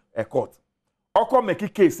call a court. Oko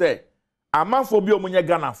make case say Ampofo bi omunye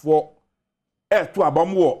Ghana for to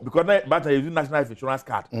abamwo because that is using national insurance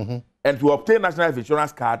card. And to obtain national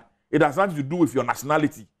insurance card, it has nothing to do with your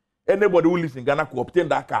nationality. Anybody who lives in Ghana could obtain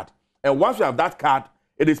that card. And once you have that card,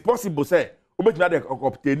 it is possible say you may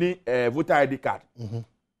obtain a voter ID card.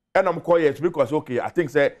 And I'm calling it because okay, I think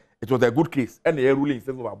say it was a good case and the ruling in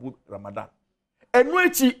favor of Abu Ramadan. And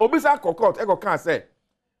when she obisa court, ego can say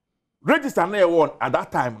register na one at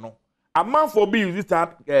that time no Ampofo bi use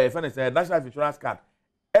that national insurance card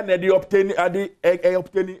and they obtain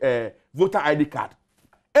voter ID card.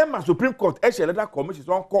 Emma Supreme Court electoral commission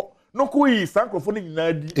so no kui sankrofo ni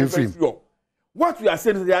nyina di. What we are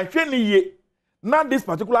saying is that now this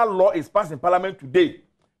particular law is passed in Parliament today.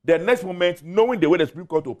 The next moment, knowing the way the Supreme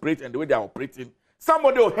Court operates and the way they are operating,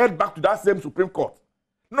 somebody will head back to that same Supreme Court.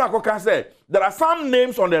 No, I can say there are some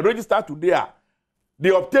names on the register today. They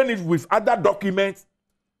obtain it with other documents,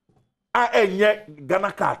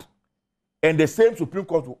 Ghana card, and the same Supreme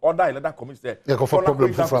Court will order another commission. At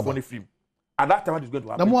that time, it is going to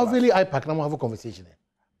happen. Now, really, IPAC, now have a conversation.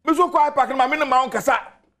 Miso ko IPAC, na mini ma onkasa.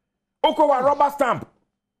 Oko wa rubber stamp.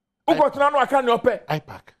 Oko tuna no aka ni ope.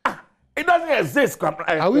 IPAC. It doesn't exist.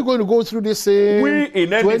 Are we going to go through the same we in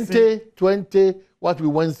 2020 what we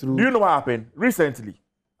went through? Do you know what happened recently?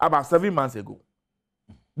 About 7 months ago,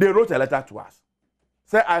 they wrote a letter to us.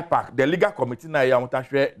 Say IPAC, the legal committee na ya want to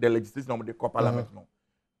share the legislation of the parliament no.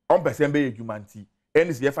 Mpensenpensemu humanity.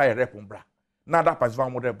 NCFI rep umbra. Now that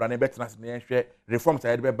person model brand betterness na share reforms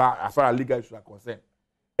I be ba as far as legal issues are concerned.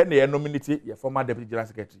 And they nominate your former deputy general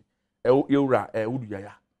secretary. Eura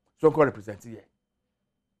Uduyaya. So called represent here.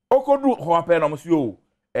 Okodu ho apel no so yo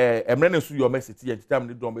emre na su yo mesiti and time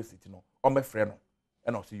ni do mesiti no o me frɛ no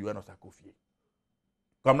and o see you and o sakofie.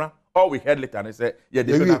 Come now, all we heard later and say yeah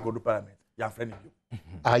they don't go to parliament. You are friendly you.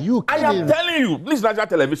 Are you kidding? I am telling you, this national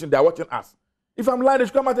television they are watching us. If I'm lying, they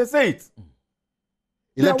should come out and say it.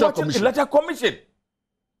 Electoral commission. Electoral commission.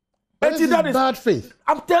 That is bad faith.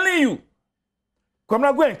 I'm telling you. Come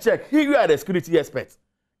now, go and check. Here you are the security experts.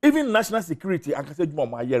 Even national security, I can say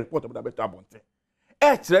my year report about the better bonte.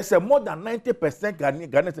 Say more than 90%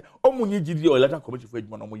 Ghanaians omunyi GD or electoral commission for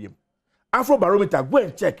Edmond Omoyem. Afro barometer, go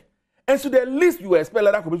and check. And so the least you expect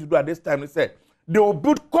electoral commission to do at this time, they said they will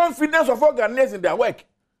build confidence of all Ghanaians in their work.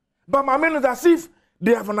 But my men is as if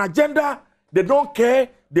they have an agenda, they don't care,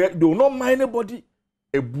 they will not mind anybody.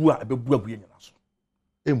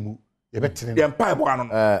 Emu. The empire boy no.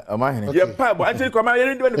 The empire boy. Actually, come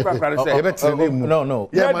here. You do any crap. No.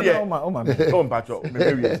 Yeah, oh, Pacho.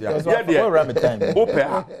 Yeah, dear. Ram time.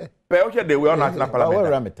 Okay, they were not parliament.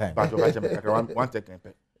 Ram time. Pacho, one second.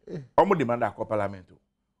 Omo demand a parliament.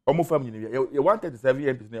 Omo family. You wanted to serve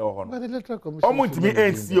MPs near or But the electoral commission. Omo to me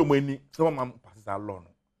NC o money. Some man passes alone.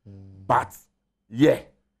 But yeah,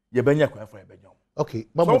 you benya kwa for ebenya. Okay,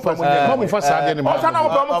 mamu fasa ade ni mamu.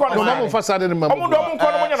 Mamu fasa ade ni mamu.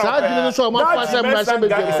 Sadini so mamu fasa mrasa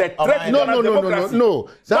no.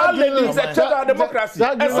 Sadini is a threat to democracy.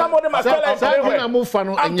 And somebody must tell us everywhere.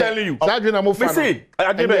 I'm telling you. Sadini mo fano. See,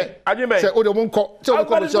 Adjei. Say o de mo nko.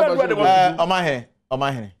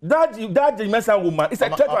 That Mpensenpensemu woman is a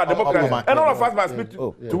threat to our democracy. And all of us must speak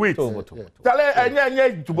to it. No,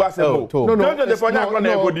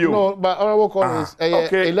 but our call is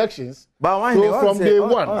elections. So from day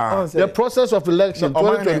one, the process of election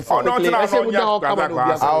 2024.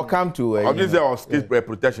 I'll come to state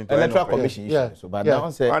protection electoral commission issue. So, but now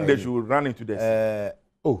say and they should run into this.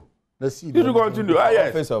 Let's see. You continue.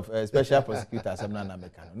 Office of Special Prosecutor Assembly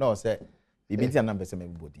American. No, say Bibi and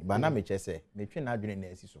Mpensenpensemu body. But now me say me train na adwene na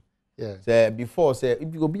esi so. Say before say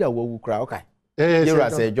if you go be a wo kra okay. You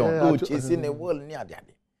say John, oh chasing the world ni ade.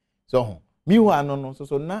 So me who no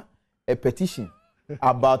so na a petition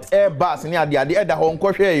about airbus ni ade da ho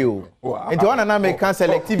nkwohwe you. Nti one na make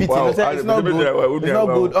selectivity no say it's not good. It's not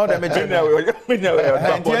good. All the me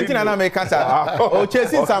na make say oh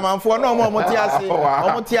chasing samanfo no mo ti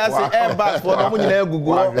ase airbus for no mo nyina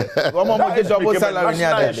gugu. Mo get double salary ni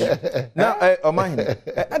ade. Na omahine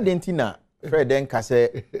adentina Fred Enka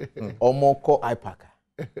say omoko IPAC.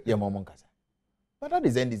 Ye mo nkasa. But that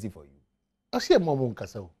is NDC for you. I see mo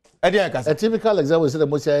nkasa. A typical example is the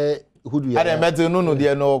most who do you I met no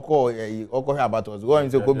there no call about us going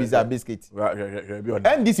to go bizarre biscuit.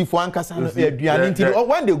 NDC for Ankasa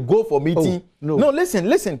when they go for meeting. No,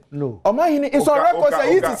 listen. No. Omahine it's on record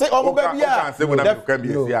say it say omo baby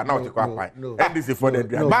NDC for the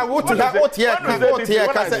but what here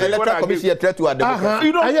can electoral commission threat to democracy.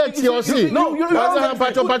 You don't see. No, you don't hold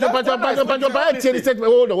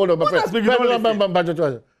on my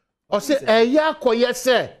friend. O say eya koye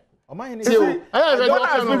say Omahine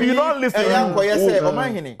you don't listen. Eya koye say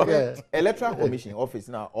Omahine electoral commission office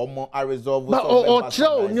now omo a resolve o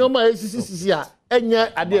tell nyoma esisi a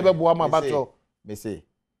enya ade e bebo ama bato me say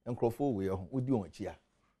enkrofo we ho odi on achi a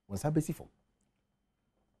won sabesi for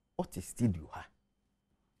what is still you ha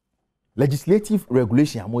legislative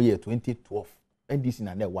regulation amoye 2012 NDC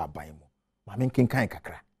na na wa ban mo ma men kenkan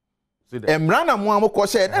kakra Emrana Muamoko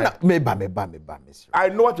said, I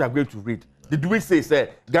know what you are going to read. Did we say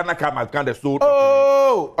Ghana can the soul?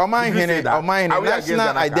 Oh, Omahine,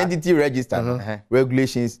 National Identity Register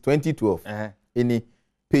Regulations 2012. In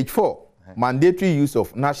page 4, mandatory use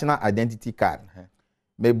of national identity card.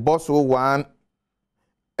 May boss 1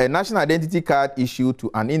 a national identity card issued to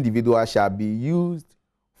an individual shall be used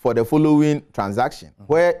for the following transaction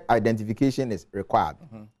where identification is required.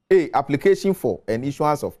 A. Application for an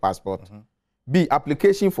issuance of passport. B.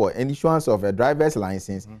 Application for an issuance of a driver's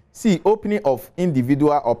license. C. Opening of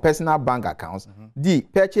individual or personal bank accounts. D.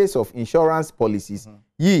 Purchase of insurance policies.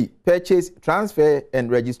 E. Purchase, transfer, and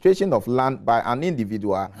registration of land by an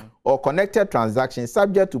individual or connected transactions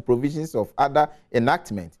subject to provisions of other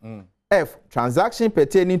enactment. F. Transaction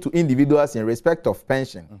pertaining to individuals in respect of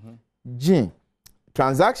pension. G.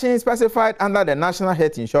 Transactions specified under the National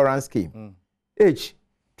Health Insurance Scheme. H.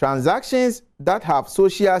 Transactions that have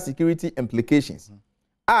social security implications.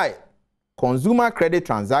 I. Consumer credit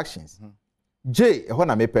transactions. J.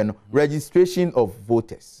 Registration of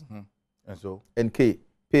voters. And K.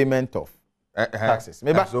 Payment of taxes.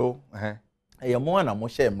 Maybe so.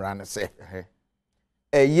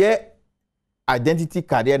 Identity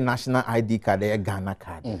card, national ID card, Ghana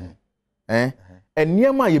card. And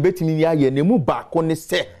near my yebetimi ya ye nemu ba kone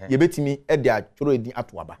se yebetimi e de atworo edi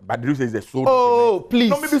atoaba. But did you say it's a soul document? Oh, please.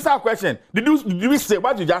 No, maybe it's a question. Did you say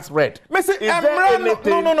what you just read? Is there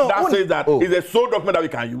anything that says that is a soul document that we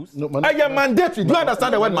can use? No, I am mandatory. Do you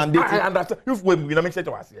understand the word mandatory? I understand. If we make sure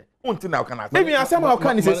to us here. Until now can I say? Maybe I say how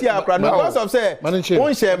can say because of say one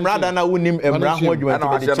share mrada na unim emra ho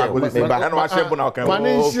adwuma to the chair. And wa share na kan.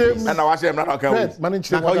 And wa share na kan.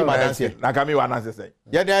 How you balance here? Na kan me wa na say.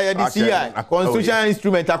 Yeah, the CI constitutional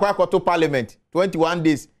instrument akwa to parliament 21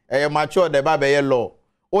 days mature the Bible law.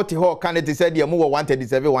 Oti ho candidate said you move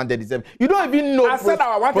 137. You don't even know. I said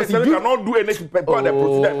our 137 cannot do anything for the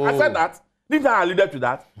procedure. I said that. Didn't I allude to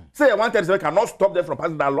that? Say 137 cannot stop them from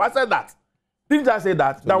passing that law. I said that. Didn't I say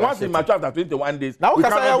that? That once it mature after 21 days. Now we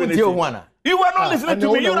cannot do anything. You were not listening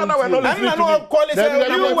to me. You were not listening to me.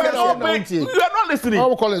 You were not listening. You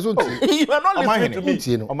were not listening to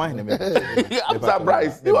me. I'm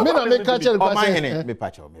surprised. They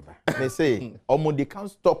say, they can't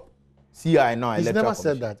stop CI now. He's never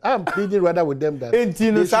said that. I'm pleading rather with them that. Did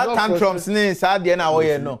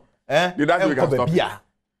that we can stop?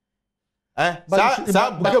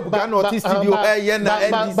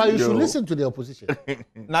 But you should listen to the opposition.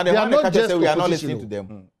 Now they are not just we are not listening to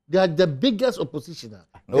them. They are the biggest opposition.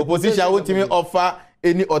 The opposition won't even offer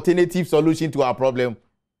any alternative solution to our problem.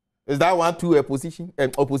 Is that one to opposition?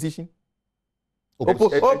 Opposition.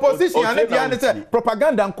 Opposition. And the answer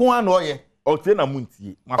propaganda and kuan oye. Otena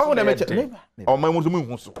munti. Oh, na meche. O my muzumu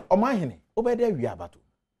hunso. O my hene. Obede wi abato.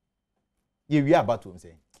 Ye wi abato I'm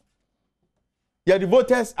saying. Yeah, the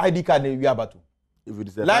voters ID card in Wiabato.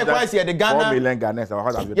 Likewise, yeah, the Ghana 4 million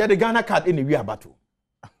Ghanaians. Yeah, the Ghana card in Wiabato.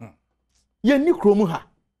 Yeah, ni kromuha.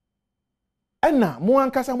 And now, mo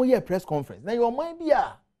ankasa mo ye press conference. Now your mind be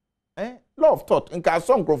law of thought. Nka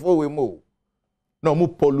some crofo we mo. No mo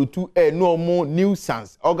polutu no mo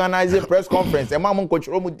nuisance. Organize a press conference. E ma mo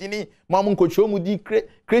nkochiro mo dini, ma mo nkochiro mo di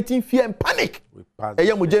creating fear and panic.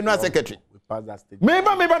 Yeah, mo general secretary. We pass that stage.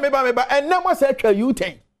 Meba. And now mo say you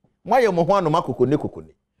think. Why you mohwa no makoko ne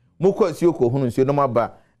kokone mukọ asio ko hunu nsuo no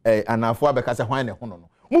maba anafo abekasa hwan ne hono no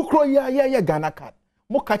mukro ya Ghana card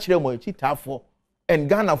muka kire mo chitafo and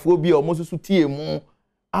Ghana fo bi o mosusu tie mu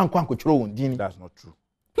ankwa ankochiro won din. That's not true.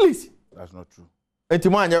 Please, that's not true. Enti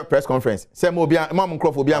mo anya press conference say mo bia mam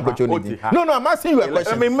nkrofo bia ankochiro din. No, I'm asking you a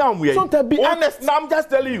question. I mean don't be honest. No, I'm just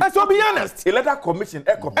telling you. Let's be honest. A letter commission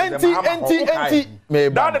enti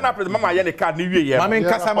that na president mama ye ne card ni wie ye. Mama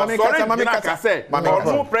kasa say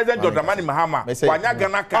no president John Dramani Mahama wanya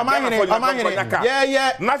Ghana card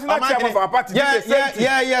yeah national chairman of our party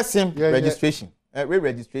yeah sim registration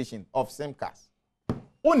registration of SIM cards.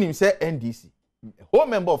 Onim say NDC whole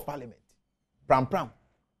member of parliament pram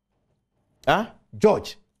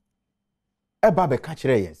George eba be ka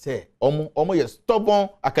kire yen say omo ye stubborn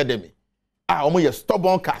academy omo ye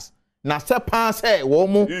stubborn cast na se pan say wo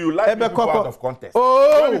mu ebe out of contest. I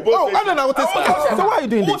don't know what to say. So why are you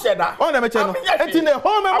doing this? On the channel. Enti the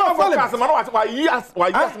whole member of parliament.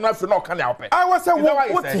 I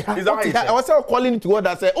was calling to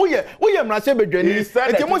order say oh yeah mrase bedwani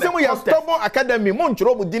enti mo say mo ye stubborn academy mo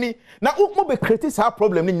ntro mo dini na mo be create sa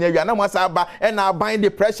problem ni nyawia na mo sa ba and na bind the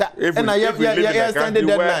pressure and na yeah standing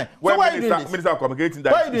deadline. So why are you doing this? Minister of Communicating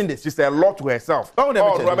that. Why are you doing this? She said a lot to herself. Oh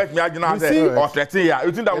Robert me agina say or 13 years.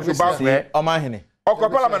 You think that we should bow Omahene.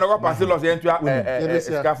 Parliament go pass laws into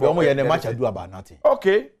omo ye ne match do about nothing.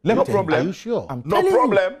 Okay, no problem. Are you sure? No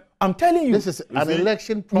problem. I'm telling you. This is an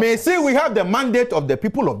election process. May say we have the mandate of the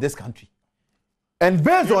people of this country. And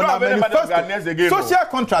based on our manifesto, social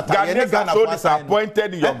contract, Ghanaians are so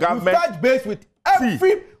disappointed in your government. We touch base with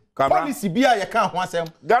every policy bi a ye kan ho asem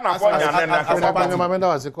Ghana for nya na Papa Mamenda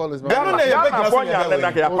was a call is Ghana na ye Ghana for nya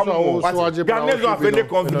na ka Also, Ghana don't have any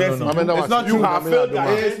confidence. Mamenda was not You true. have failed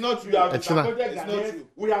that. It's not you have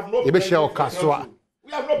We have no. Ebe share Kaswa.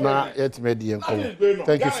 We have no. Na yet me di enko.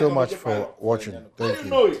 Thank you so much for watching. Thank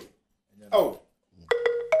you. Oh.